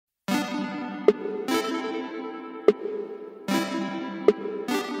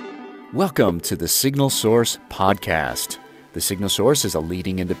Welcome to the Signal Source podcast. The Signal Source is a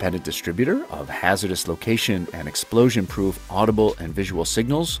leading independent distributor of hazardous location and explosion-proof audible and visual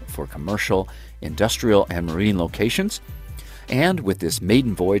signals for commercial, industrial, and marine locations. And with this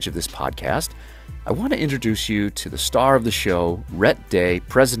maiden voyage of this podcast, I want to introduce you to the star of the show, Rhett Day,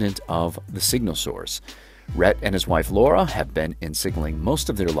 president of the Signal Source. Rhett and his wife Laura have been in signaling most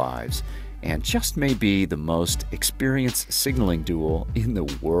of their lives and just may be the most experienced signaling duo in the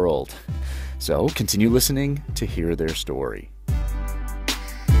world. So continue listening to hear their story.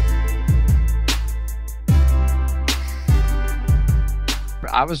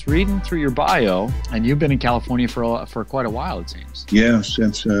 I was reading through your bio, and you've been in California for quite a while, it seems. Yeah,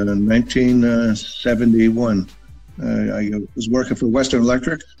 since 1971. I was working for Western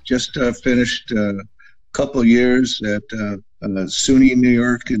Electric, just finished a couple years at SUNY New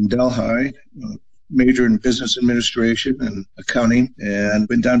York in Delhi, major in business administration and accounting, and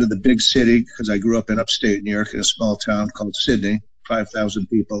went down to the big city because I grew up in upstate New York in a small town called Sydney, 5,000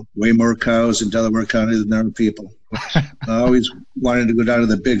 people, way more cows in Delaware County than there are people. I always wanted to go down to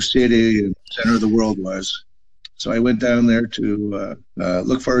the big city and center of the world was. So I went down there to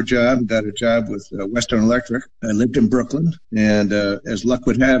look for a job, got a job with Western Electric. I lived in Brooklyn, and as luck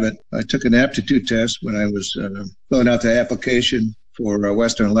would have it, I took an aptitude test when I was filling out the application for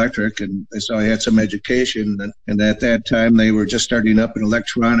Western Electric, and they saw I had some education, and at that time they were just starting up an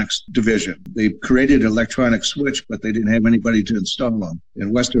electronics division. They created an electronic switch, but they didn't have anybody to install them.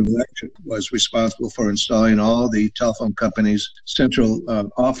 And Western Electric was responsible for installing all the telephone companies' central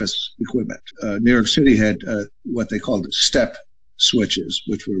office equipment. New York City had what they called step switches,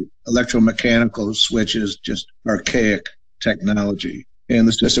 which were electromechanical switches, just archaic technology. And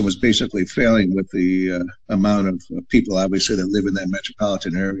the system was basically failing with the amount of people, obviously, that live in that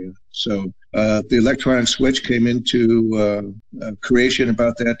metropolitan area. So the electronic switch came into creation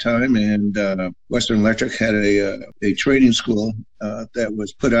about that time, and Western Electric had a training school that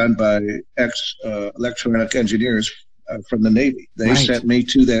was put on by ex-electronic engineers from the Navy. They sent me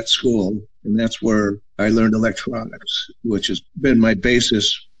to that school, and that's where I learned electronics, which has been my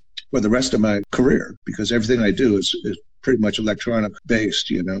basis for the rest of my career, because everything I do is pretty much electronic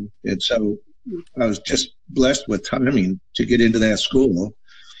based, you know. And so I was just blessed with timing to get into that school.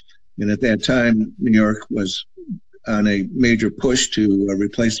 And at that time, New York was on a major push to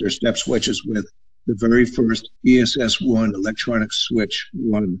replace their step switches with the very first ESS1 electronic switch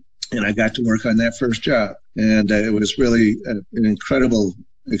one. And I got to work on that first job. And it was really an incredible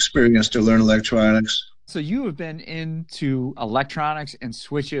experience to learn electronics. So you have been into electronics and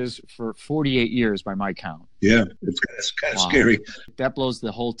switches for 48 years by my count. Yeah, it's kind of scary. That blows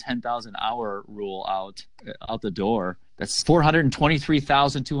the whole 10,000 hour rule out the door. That's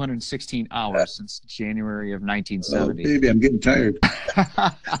 423,216 hours since January of 1970. Oh, baby, I'm getting tired.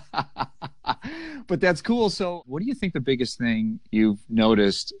 But that's cool. So what do you think the biggest thing you've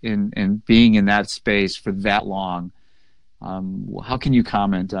noticed in being in that space for that long? How can you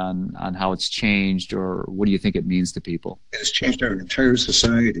comment on how it's changed, or what do you think it means to people? It's changed our entire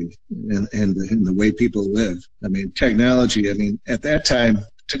society and the way people live. I mean, technology, at that time,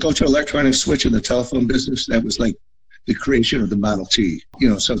 to go to electronic switch in the telephone business, that was like the creation of the Model T.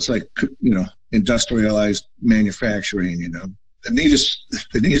 So it's like, industrialized manufacturing, The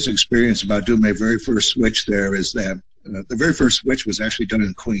neatest experience about doing my very first switch there is that the very first switch was actually done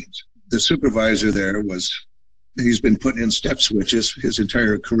in Queens. The supervisor there he's been putting in step switches his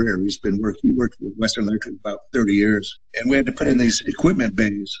entire career. He worked with Western Electric about 30 years. And we had to put in these equipment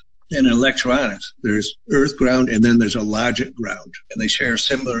bays. And in electronics, there's earth ground and then there's a logic ground. And they share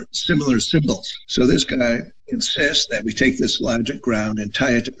similar symbols. So this guy insists that we take this logic ground and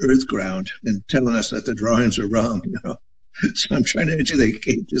tie it to earth ground and telling us that the drawings are wrong, So I'm trying to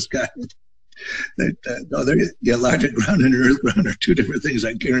educate this guy. Logic ground and earth ground are two different things,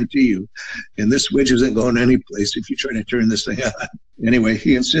 I guarantee you. And this switch isn't going any place if you try to turn this thing on. Anyway,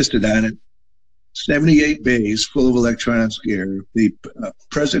 he insisted on it. 78 bays full of electronics gear. The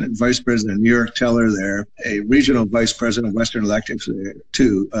president and vice president of New York Teller there, a regional vice president of Western Electric there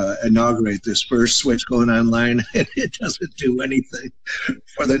to inaugurate this first switch going online, and it doesn't do anything.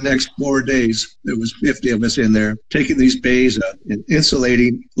 For the next 4 days, there was 50 of us in there taking these bays up and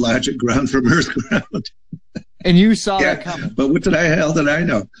insulating logic ground from earth ground. And you saw that coming. But what the hell did I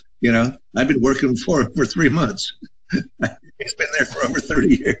know? I've been working for 3 months. It's been there for over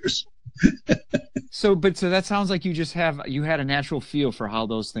 30 years. So that sounds like you had a natural feel for how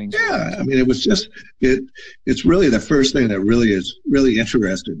those things work. Yeah, it was just it's really the first thing that really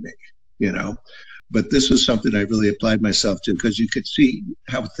interested me, But this was something I really applied myself to because you could see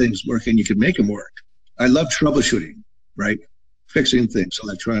how things work and you could make them work. I love troubleshooting, right? fixing things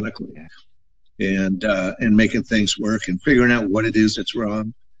electronically and making things work and figuring out what it is that's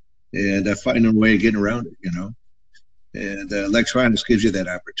wrong and finding a way of getting around it, And electronics gives you that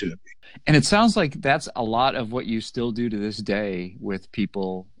opportunity. And it sounds like that's a lot of what you still do to this day with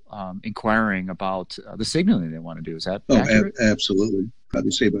people inquiring about the signaling they want to do. Is that accurate? Absolutely.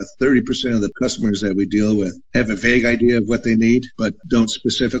 Probably say about 30% of the customers that we deal with have a vague idea of what they need, but don't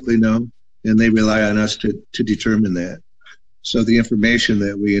specifically know. And they rely on us to determine that. So the information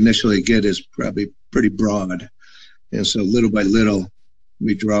that we initially get is probably pretty broad. And so little by little,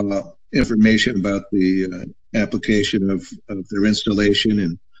 we draw information about the application of their installation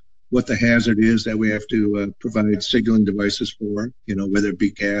and what the hazard is that we have to provide signaling devices for, whether it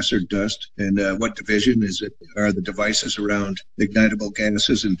be gas or dust, and what division are the devices around ignitable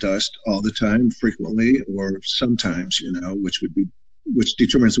gases and dust all the time, frequently, or sometimes, which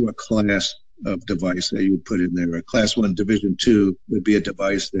determines what class of device that you would put in there. A Class 1 Division 2 would be a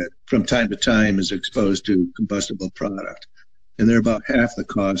device that from time to time is exposed to combustible product. And they're about half the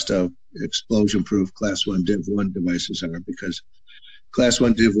cost of explosion-proof Class 1 Div 1 devices are, because Class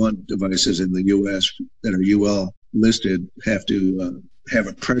 1 Div 1 devices in the U.S. that are UL listed have to have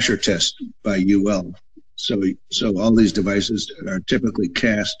a pressure test by UL. So all these devices are typically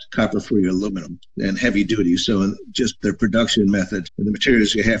cast copper-free aluminum and heavy duty. So just their production method and the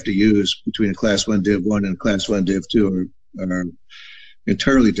materials you have to use between a Class 1 Div 1 and Class 1 Div 2 are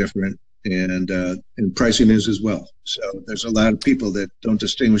entirely different. And pricing is as well. So there's a lot of people that don't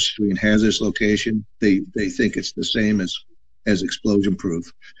distinguish between hazardous location. They think it's the same as explosion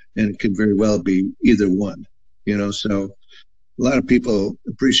proof, and it can very well be either one. So a lot of people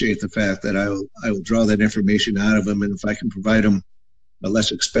appreciate the fact that I will draw that information out of them, and if I can provide them a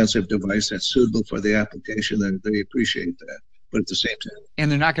less expensive device that's suitable for the application, then they appreciate that. But at the same time, and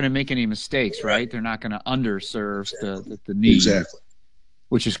they're not going to make any mistakes, right? They're not going to underserve the need. Exactly.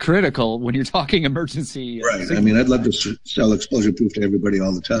 Which is critical when you're talking emergency. Right. I mean, I'd love to sell explosion proof to everybody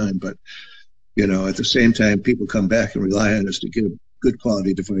all the time, but at the same time, people come back and rely on us to give good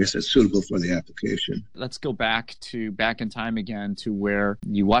quality device that's suitable for the application. Let's go back in time again to where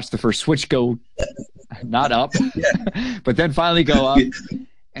you watched the first switch go not up, but then finally go up.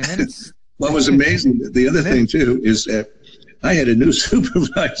 And then what was amazing, the other thing too, is that I had a new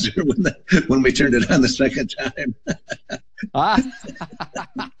supervisor when we turned it on the second time.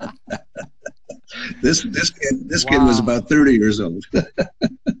 This kid was about 30 years old.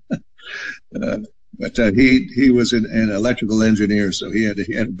 But he was an electrical engineer, so he had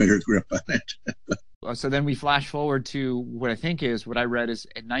a better grip on it. So then we flash forward to what I read is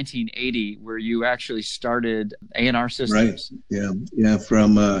in 1980, where you actually started A&R Systems. Right. Yeah.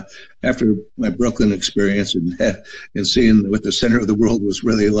 From after my Brooklyn experience and seeing what the center of the world was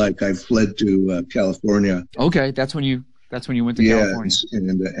really like, I fled to California. Okay, that's when you went to California.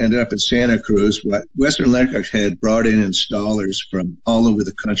 And ended up in Santa Cruz. Western Electric had brought in installers from all over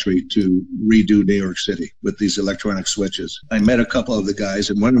the country to redo New York City with these electronic switches. I met a couple of the guys,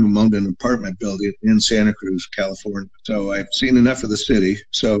 and one of them owned an apartment building in Santa Cruz, California. So I've seen enough of the city.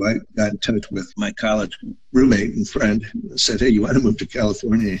 So I got in touch with my college roommate and friend and said, "Hey, you want to move to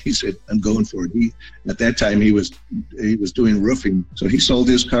California?" He said, "I'm going for it." At that time, he was doing roofing. So he sold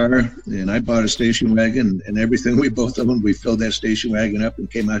his car, and I bought a station wagon and everything we both owned. We filled that station wagon up and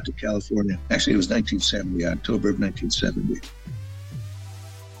came out to California. Actually, it was 1970, October of 1970.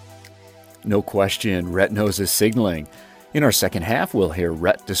 No question, Rhett knows his signaling. In our second half, we'll hear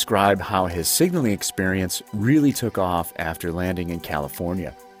Rhett describe how his signaling experience really took off after landing in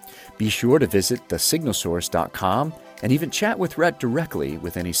California. Be sure to visit thesignalsource.com and even chat with Rhett directly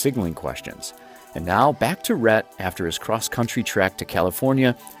with any signaling questions. And now back to Rhett after his cross-country trek to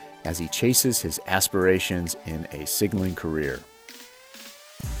California as he chases his aspirations in a signaling career.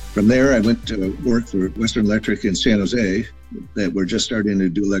 From there, I went to work for Western Electric in San Jose that were just starting to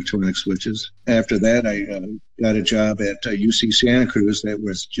do electronic switches. After that, I got a job at UC Santa Cruz that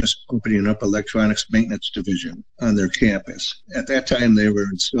was just opening up electronics maintenance division on their campus. At that time, they were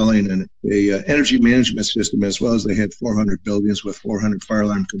installing an energy management system, as well as they had 400 buildings with 400 fire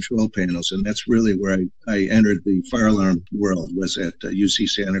alarm control panels. And that's really where I entered the fire alarm world, was at UC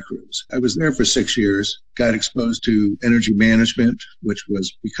Santa Cruz. I was there for 6 years, got exposed to energy management, which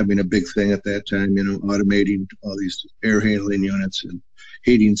was becoming a big thing at that time, automating all these air handling units and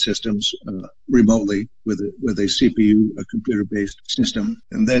heating systems remotely with a CPU, a computer-based system.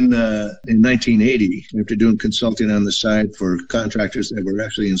 And then in 1980, after doing consulting on the side for contractors that were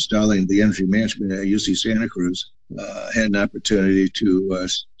actually installing the energy management at UC Santa Cruz, had an opportunity to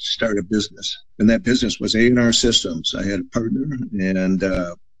start a business. And that business was A&R Systems. I had a partner, and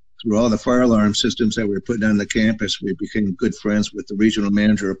through all the fire alarm systems that we were putting on the campus, we became good friends with the regional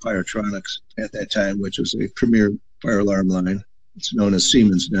manager of Pyrotronics at that time, which was a premier fire alarm line. It's known as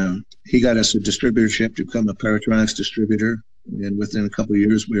Siemens now. He got us a distributorship to become a Pyrotronics distributor. And within a couple of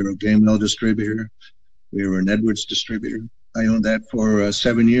years, we were a Gamewell distributor. We were an Edwards distributor. I owned that for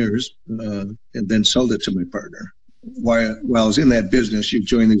 7 years and then sold it to my partner. While I was in that business, you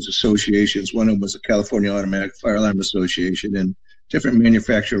join these associations. One of them was the California Automatic Fire Alarm Association, and different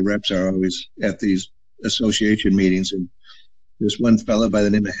manufacturer reps are always at these association meetings. And there's one fellow by the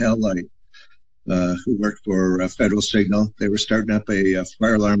name of Hal Light who worked for Federal Signal. They were starting up a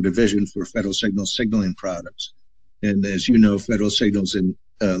fire alarm division for Federal Signal signaling products. And as you know, Federal Signal's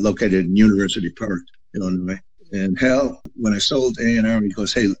located in University Park, Illinois. And Hal, when I sold A&R, he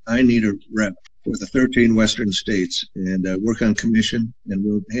goes, "Hey, I need a rep for the 13 Western states and work on commission, and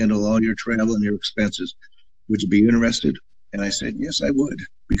we'll handle all your travel and your expenses. Would you be interested?" And I said, yes, I would,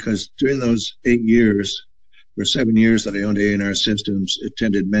 because during those 8 years or 7 years that I owned A&R Systems,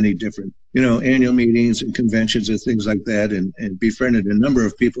 attended many different, annual meetings and conventions and things like that, and befriended a number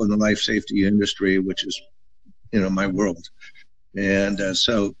of people in the life safety industry, which is, my world. And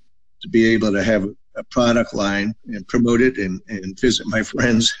so to be able to have a product line and promote it and visit my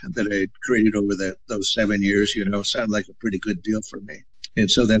friends that I had created over those 7 years, sounded like a pretty good deal for me. And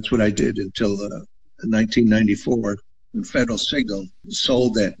so that's what I did until 1994, when Federal Signal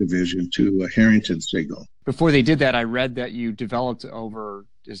sold that division to Harrington Signal. Before they did that, I read that you developed over,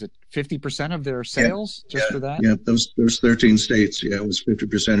 is it 50% of their sales for that? Yeah, those 13 states, it was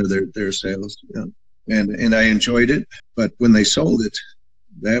 50% of their sales. Yeah. And I enjoyed it, but when they sold it,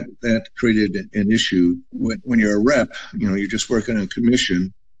 that created an issue. When you're a rep, you're just working on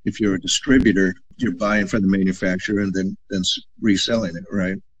commission. If you're a distributor, you're buying from the manufacturer and then reselling it,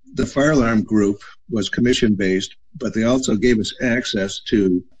 right? The fire alarm group was commission-based, but they also gave us access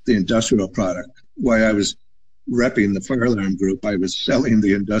to the industrial product. While I was repping the fire alarm group, I was selling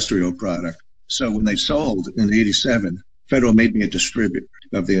the industrial product. So when they sold in '87, Federal made me a distributor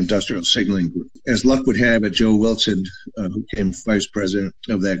of the industrial signaling group. As luck would have it, Joe Wilson, who became vice president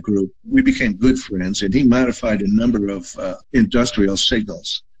of that group, we became good friends, and he modified a number of industrial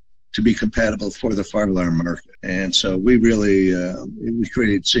signals to be compatible for the fire alarm market. And so we really, we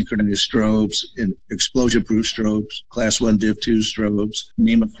created synchronized strobes and explosion-proof strobes, Class 1 Div 2 strobes,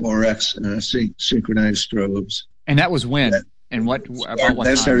 NEMA 4X synchronized strobes. And that was when? And what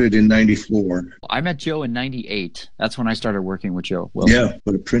that started in '94. I met Joe in '98. That's when I started working with Joe Wilson. Yeah,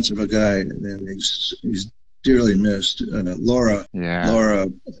 what a prince of a guy. And he's dearly missed. Laura,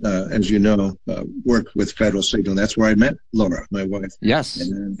 as you know, worked with Federal Signal. That's where I met Laura, my wife. Yes,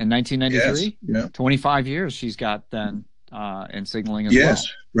 in 1993. Yes, yeah. 25 years she's got then in signaling as well. Yes,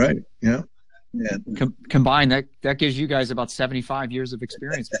 right, yeah. Combined, that gives you guys about 75 years of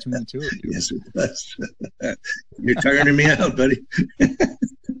experience between the two of you. Yes, it does. You're tiring me out, buddy.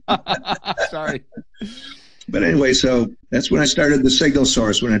 Sorry. But anyway, so that's when I started the Signal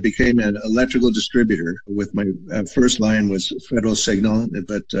Source, when I became an electrical distributor. With my first line was Federal Signal,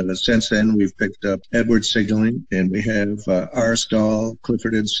 but since then we've picked up Edwards Signaling, and we have R-Stall,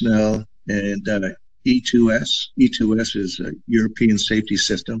 Clifford and Snell, and E2S. E2S is European Safety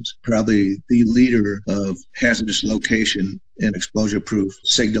Systems, probably the leader of hazardous location and explosion-proof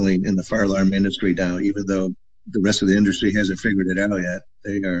signaling in the fire alarm industry now, even though the rest of the industry hasn't figured it out yet.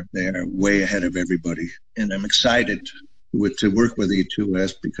 They are way ahead of everybody. And I'm excited to work with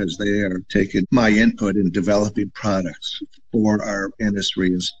E2S because they are taking my input in developing products for our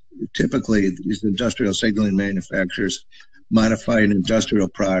industry. Typically, these industrial signaling manufacturers modify an industrial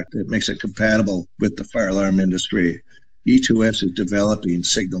product that makes it compatible with the fire alarm industry. E2S is developing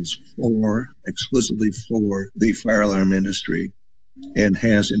signals exclusively for the fire alarm industry and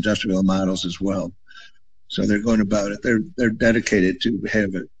has industrial models as well. So they're going about it. They're dedicated to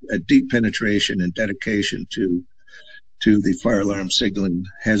have a deep penetration and dedication to the fire alarm signaling,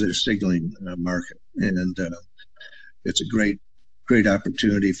 hazardous signaling market. And it's a great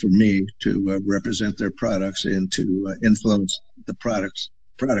opportunity for me to represent their products and to influence the product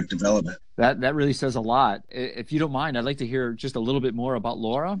development. That really says a lot. If you don't mind, I'd like to hear just a little bit more about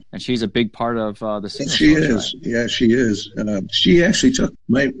Laura, and she's a big part of the Signal. She is. Right? Yeah, she is. She actually took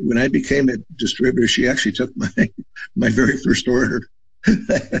when I became a distributor, she actually took my very first order.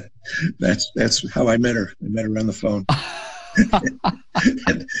 That's how I met her. I met her on the phone.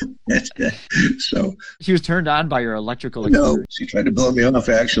 So she was turned on by your electrical experience. No, she tried to blow me off.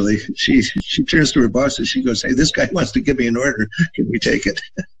 Actually, she turns to her boss and she goes, "Hey, this guy wants to give me an order. Can we take it?"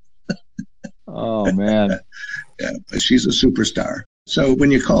 Oh man. Yeah, but she's a superstar. So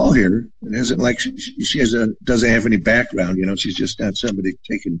when you call here, it isn't like doesn't have any background. She's just not somebody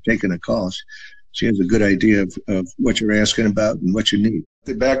taking a call. She has a good idea of what you're asking about and what you need.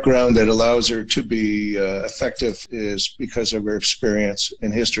 The background that allows her to be effective is because of her experience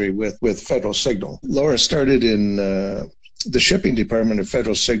and history with Federal Signal. Laura started in the shipping department of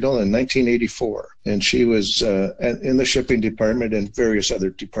Federal Signal in 1984, and she was in the shipping department and various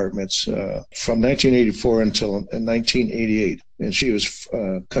other departments from 1984 until 1988. And she was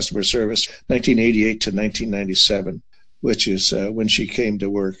customer service 1988 to 1997, which is when she came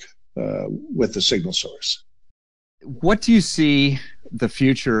to work with the Signal Source. What do you see the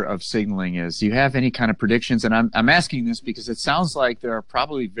future of signaling is? Do you have any kind of predictions? And I'm asking this because it sounds like there are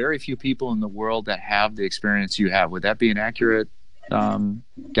probably very few people in the world that have the experience you have. Would that be an accurate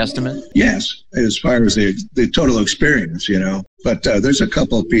guesstimate? Yes, as far as the total experience, But there's a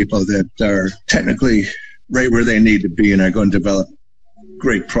couple of people that are technically right where they need to be and are going to develop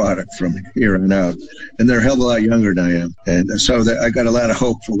great product from here on out. And they're a hell of a lot younger than I am. And so I got a lot of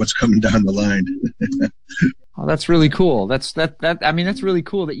hope for what's coming down the line. Oh, that's really cool. That's really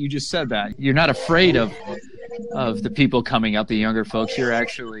cool that you just said that. You're not afraid of the people coming up, the younger folks. You're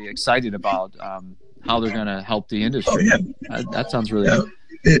actually excited about how they're going to help the industry. Oh, yeah. That sounds really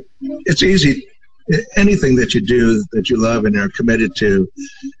good. It's easy. Anything that you do that you love and are committed to,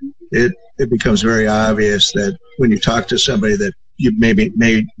 it becomes very obvious that when you talk to somebody that you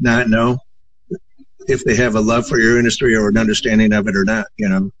may not know if they have a love for your industry or an understanding of it or not,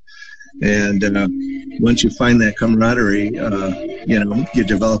 And once you find that camaraderie, you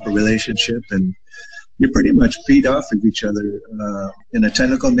develop a relationship and you pretty much feed off of each other in a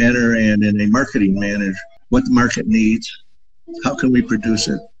technical manner and in a marketing manner. What the market needs, how can we produce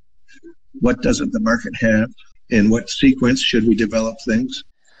it, what doesn't the market have, in what sequence should we develop things.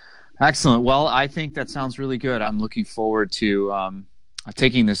 Excellent. Well, I think that sounds really good. I'm looking forward to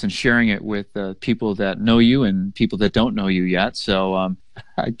taking this and sharing it with people that know you and people that don't know you yet. So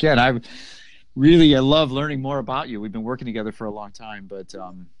again, I love learning more about you. We've been working together for a long time, but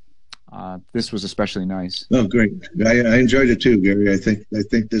this was especially nice. Oh, great. I enjoyed it too, Gary. I think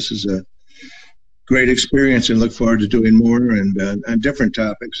this is a great experience and look forward to doing more and on different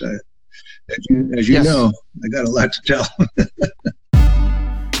topics. As you know, I got a lot to tell.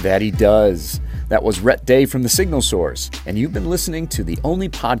 That he does. That was Rhett Day from The Signal Source, and you've been listening to the only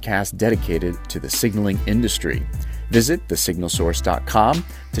podcast dedicated to the signaling industry. Visit thesignalsource.com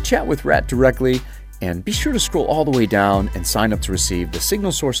to chat with Rhett directly, and be sure to scroll all the way down and sign up to receive the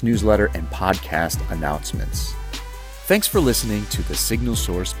Signal Source newsletter and podcast announcements. Thanks for listening to the Signal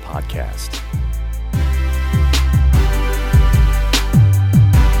Source podcast.